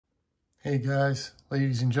Hey guys,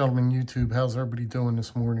 ladies and gentlemen, YouTube, how's everybody doing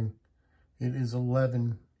this morning? It is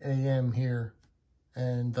 11 a.m. here,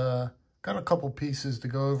 and got a couple pieces to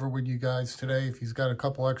go over with you guys today. If you've got a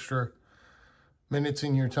couple extra minutes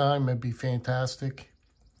in your time, it'd be fantastic.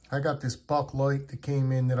 I got this buck light that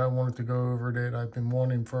came in that I wanted to go over that I've been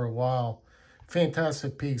wanting for a while.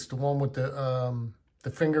 Fantastic piece, the one with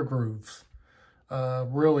the finger grooves.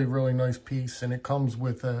 Really, really nice piece, and it comes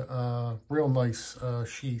with a real nice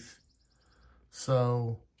sheath.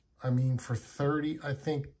 So, I mean, for 30, I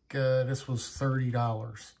think this was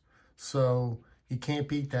 $30. So, you can't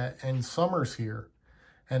beat that. And summer's here.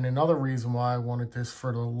 And another reason why I wanted this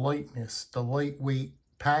for the lightness, the lightweight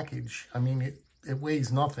package. I mean, it weighs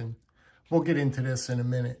nothing. We'll get into this in a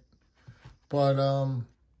minute. But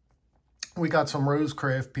we got some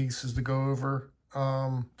Rosecraft pieces to go over.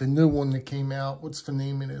 The new one that came out. What's the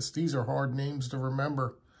name of this? These are hard names to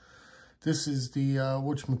remember. This is the,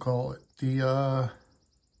 whatchamacallit, the,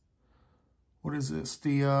 what is this?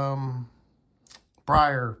 The,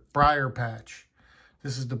 briar patch.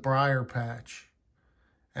 This is the briar patch.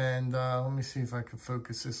 And, let me see if I can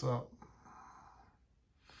focus this up.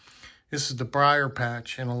 This is the briar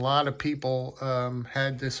patch, and a lot of people,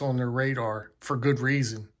 had this on their radar for good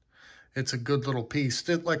reason. It's a good little piece.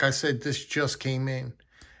 Like I said, this just came in,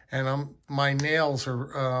 and my nails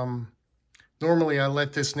are, normally I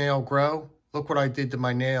let this nail grow. Look what I did to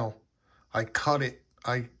my nail. I cut it.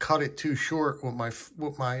 I cut it too short with my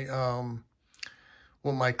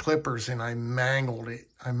clippers, and I mangled it.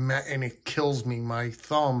 And it kills me. My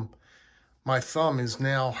thumb is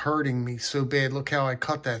now hurting me so bad. Look how I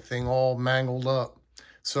cut that thing all mangled up.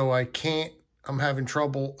 So I'm having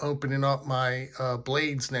trouble opening up my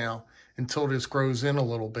blades now until this grows in a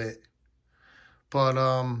little bit. But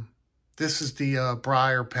this is the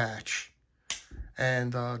briar patch.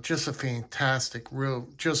 And just a fantastic,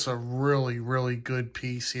 just a really, really good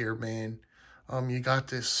piece here, man. You got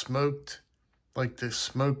this smoked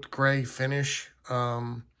gray finish.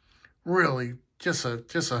 Really, just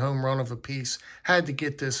a home run of a piece. Had to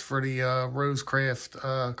get this for the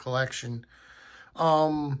Rosecraft collection.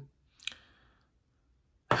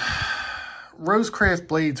 Rosecraft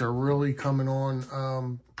blades are really coming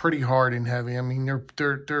on pretty hard and heavy. I mean,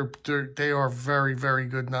 they are very, very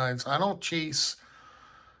good knives. I don't chase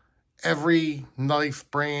every knife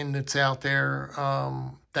brand that's out there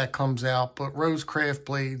that comes out, but Rosecraft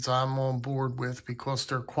blades I'm on board with because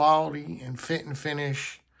they're quality and fit and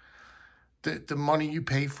finish. The money you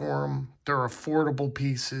pay for them, they're affordable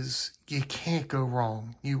pieces. You can't go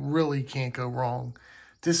wrong. You really can't go wrong.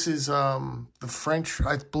 This is the French,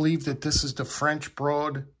 I believe that this is the French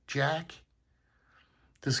broad jack.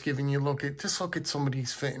 Just giving you look at some of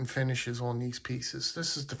these fit and finishes on these pieces.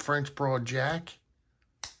 This is the French broad jack.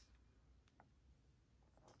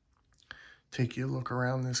 Take you a look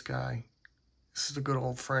around this guy. This is the good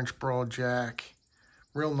old French broad jack.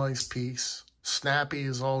 Real nice piece. Snappy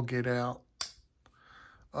as all get out.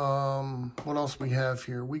 What else we have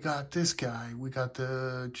here? We got this guy. We got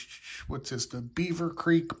the, what's this? The Beaver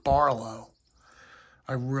Creek Barlow.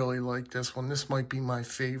 I really like this one. This might be my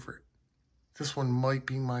favorite. This one might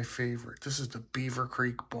be my favorite. This is the Beaver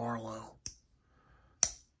Creek Barlow.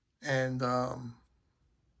 And,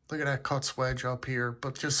 look at that cut swedge up here,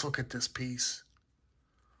 but just look at this piece.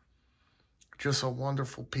 Just a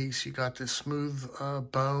wonderful piece. You got this smooth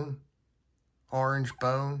bone, orange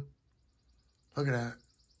bone. Look at that.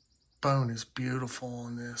 Bone is beautiful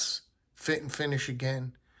on this. Fit and finish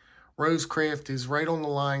again. Rosecraft is right on the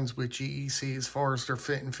lines with GEC as far as their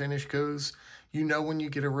fit and finish goes. You know when you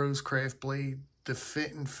get a Rosecraft blade, the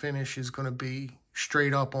fit and finish is going to be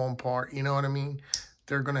straight up on par. You know what I mean?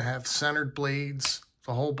 They're going to have centered blades,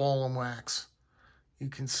 the whole ball and wax. You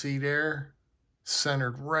can see there,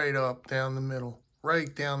 centered right up down the middle.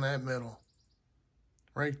 Right down that middle.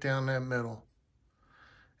 Right down that middle.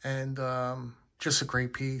 And just a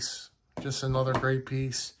great piece. Just another great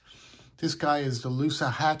piece. This guy is the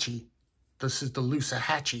Loosahatchee. This is the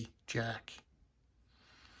Loosahatchee jack.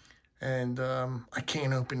 And I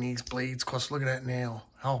can't open these blades because look at that nail.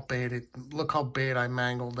 Look how bad I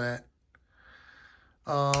mangled that.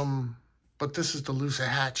 But this is the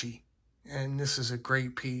Loosahatchee. And this is a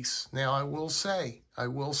great piece. Now I will say,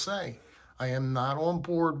 I am not on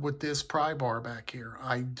board with this pry bar back here.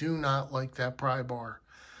 I do not like that pry bar.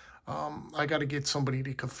 I got to get somebody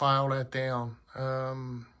that could file that down,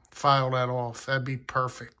 file that off. That'd be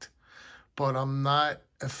perfect. But I'm not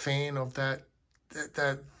a fan of that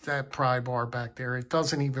pry bar back there. It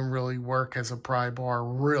doesn't even really work as a pry bar,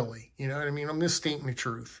 really. You know what I mean? I'm just stating the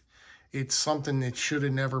truth. It's something that should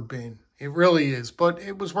have never been. It really is, but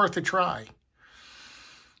it was worth a try.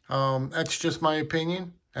 That's just my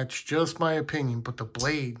opinion. That's just my opinion. But the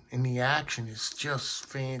blade and the action is just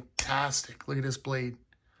fantastic. Look at this blade.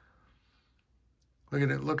 Look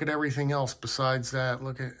at it. Look at everything else besides that.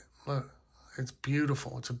 Look. It's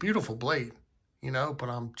beautiful. It's a beautiful blade, you know, but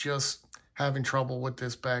I'm just having trouble with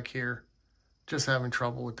this back here. Just having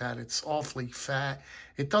trouble with that. It's awfully fat.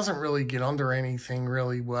 It doesn't really get under anything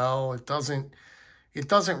really well. It doesn't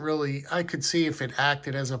really, I could see if it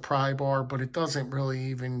acted as a pry bar, but it doesn't really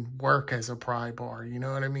even work as a pry bar. You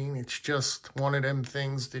know what I mean? It's just one of them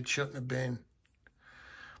things that shouldn't have been.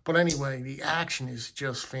 But anyway, the action is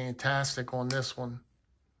just fantastic on this one.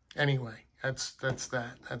 Anyway, that's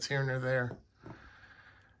that. That's here and there.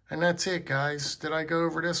 And that's it, guys. Did I go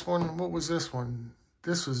over this one? What was this one?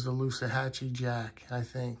 This was the Loosahatchee Jack, I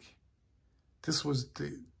think. This was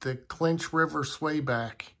the Clinch River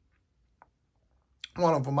Swayback.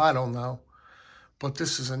 One of them, I don't know. But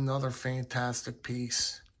this is another fantastic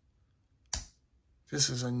piece. This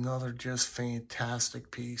is another just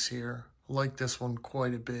fantastic piece here. I like this one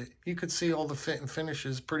quite a bit. You could see all the fit and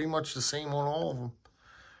finishes, pretty much the same on all of them.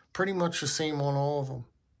 Pretty much the same on all of them,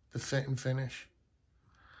 the fit and finish.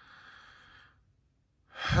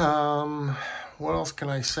 What else can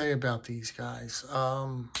I say about these guys?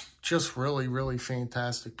 Just really, really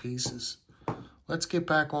fantastic pieces. Let's get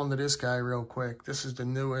back onto this guy real quick. This is the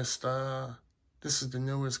newest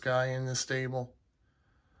guy in the stable.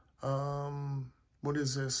 What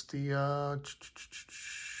is this? The,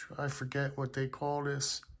 I forget what they call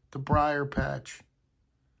this. The briar patch.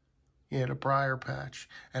 Yeah, the briar patch.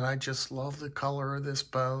 And I just love the color of this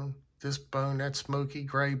bone. This bone, that smoky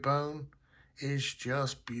gray bone, is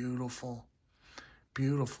just beautiful.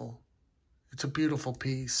 Beautiful. It's a beautiful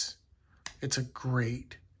piece. It's a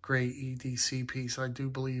great EDC piece, I do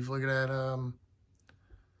believe. Look at that,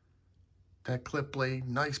 that clip blade.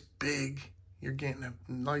 Nice big. You're getting a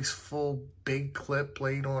nice full big clip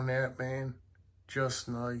blade on that, man. Just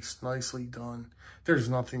nice. Nicely done. There's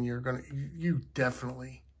nothing you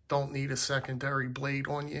definitely don't need a secondary blade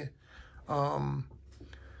on you.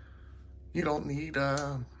 You don't need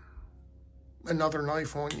another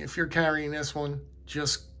knife on you. If you're carrying this one,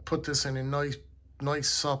 just put this in a nice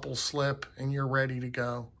supple slip and you're ready to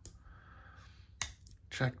go.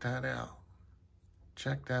 Check that out.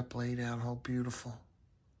 Check that blade out. How beautiful.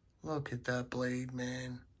 Look at that blade,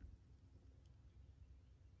 man.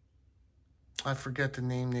 I forget the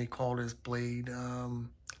name they call this blade.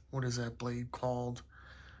 What is that blade called?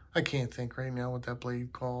 I can't think right now what that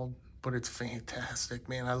blade called, but it's fantastic,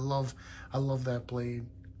 man. I love that blade.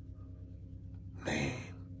 Man,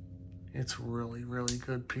 it's really, really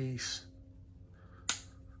good piece.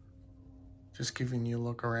 Just giving you a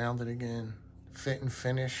look around it again. Fit and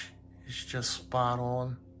finish is just spot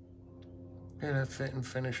on. And that fit and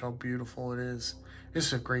finish, how beautiful it is. This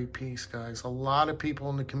is a great piece, guys. A lot of people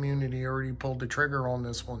in the community already pulled the trigger on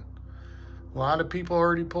this one. A lot of people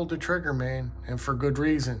already pulled the trigger, man, and for good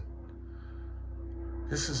reason.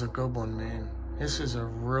 This is a good one, man. This is a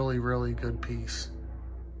really, really good piece.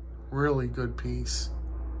 Really good piece.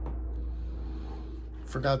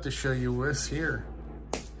 Forgot to show you this here.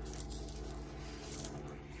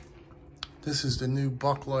 This is the new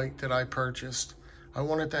Bucklight that I purchased. I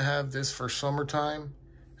wanted to have this for summertime,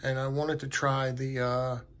 and I wanted to try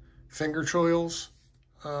the finger choils,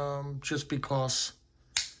 just because,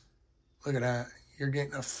 look at that. You're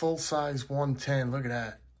getting a full-size 110. Look at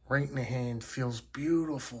that. Right in the hand. Feels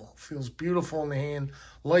beautiful. Feels beautiful in the hand.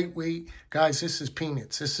 Lightweight. Guys, this is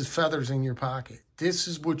peanuts. This is feathers in your pocket. This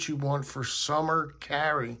is what you want for summer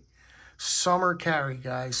carry. Summer carry,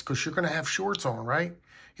 guys, because you're going to have shorts on, right?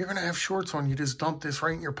 You're going to have shorts on. You just dump this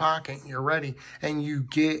right in your pocket and you're ready. And you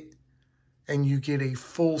get a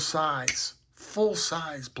full-size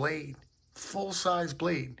blade. Full-size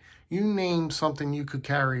blade. You name something you could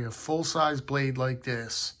carry a full-size blade like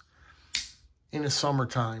this in the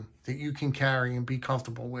summertime that you can carry and be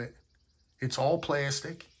comfortable with. It's all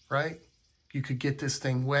plastic, right? You could get this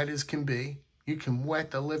thing wet as can be. You can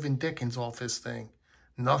wet the living dickens off this thing.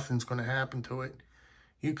 Nothing's going to happen to it.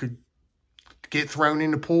 You could get thrown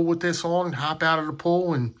in the pool with this on, hop out of the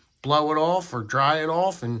pool and blow it off or dry it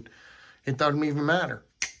off, and it doesn't even matter.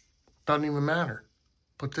 Doesn't even matter.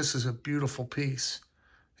 But this is a beautiful piece.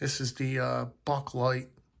 This is the Bucklight.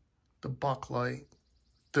 The Bucklight.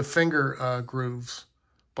 The finger grooves.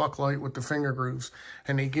 Bucklight with the finger grooves.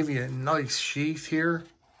 And they give you a nice sheath here.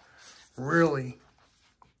 Really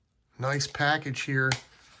nice package here.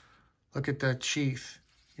 Look at that sheath.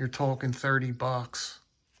 You're talking $30.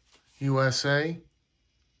 USA.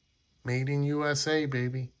 Made in USA,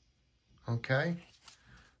 baby. Okay?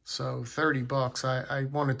 So 30 bucks, I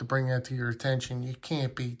wanted to bring that to your attention. You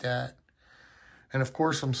can't beat that. And of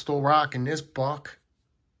course, I'm still rocking this buck.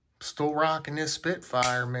 Still rocking this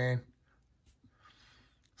Spitfire, man.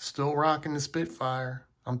 Still rocking the Spitfire.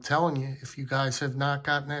 I'm telling you, if you guys have not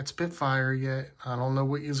gotten that Spitfire yet, I don't know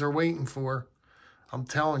what yous are waiting for. I'm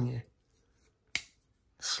telling you.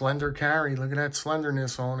 Slender carry. Look at that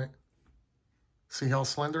slenderness on it. See how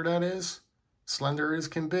slender that is? Slender as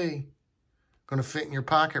can be. Going to fit in your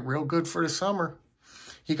pocket real good for the summer.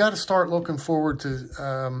 You got to start looking forward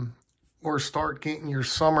to, or start getting your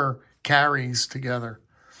summer carries together.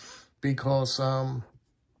 Because,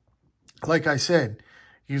 like I said,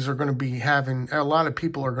 yous are going to be having, a lot of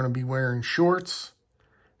people are going to be wearing shorts.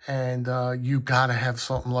 And you got to have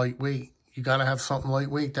something lightweight. You got to have something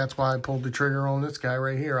lightweight. That's why I pulled the trigger on this guy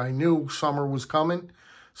right here. I knew summer was coming,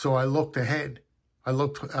 so I looked ahead. I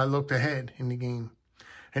looked ahead in the game.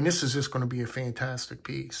 And this is just going to be a fantastic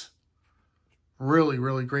piece. Really,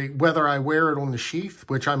 really great. Whether I wear it on the sheath,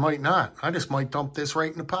 which I might not. I just might dump this right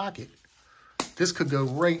in the pocket. This could go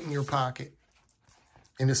right in your pocket.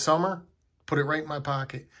 In the summer, put it right in my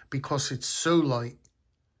pocket because it's so light.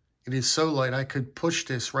 It is so light. I could push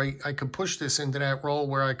this right. I could push this into that roll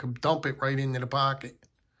where I could dump it right into the pocket.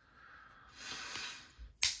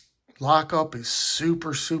 Lockup is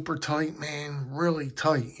super, super tight, man. Really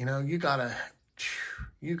tight. You know, you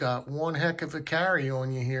got one heck of a carry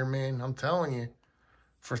on you here, man. I'm telling you.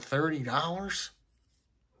 For $30?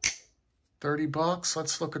 30 bucks.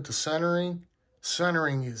 Let's look at the centering.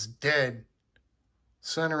 Centering is dead.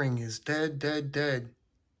 Centering is dead, dead, dead.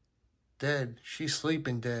 Dead. She's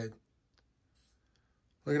sleeping dead.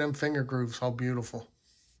 Look at them finger grooves. How beautiful.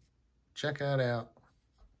 Check that out.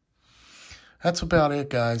 That's about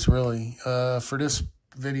it, guys, really. For this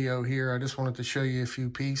video here, I just wanted to show you a few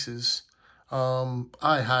pieces.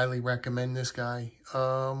 I highly recommend this guy.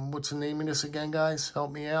 What's the name of this again, guys?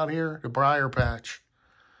 Help me out here. The Briar Patch.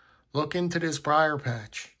 Look into this Briar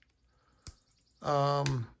Patch.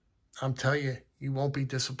 I'm telling you, you won't be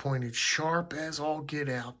disappointed. Sharp as all get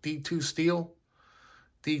out. D2 steel.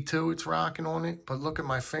 D2, it's rocking on it. But look at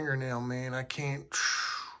my fingernail, man. I can't.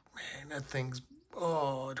 Man, that thing's.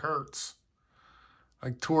 Oh, it hurts. I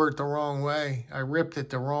tore it the wrong way. I ripped it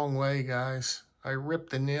the wrong way, guys. I ripped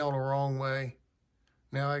the nail the wrong way.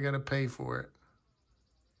 Now I got to pay for it.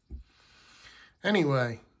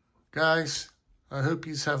 Anyway, guys, I hope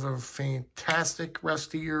you have a fantastic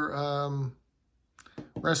rest of your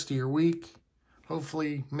week.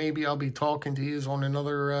 Hopefully, maybe I'll be talking to you on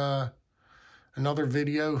another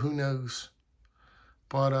video. Who knows?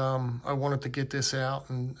 But I wanted to get this out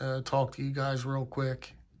and talk to you guys real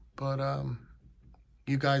quick. But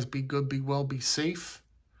you guys be good, be well, be safe.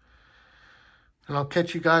 And I'll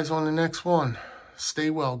catch you guys on the next one. Stay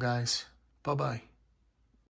well, guys. Bye-bye.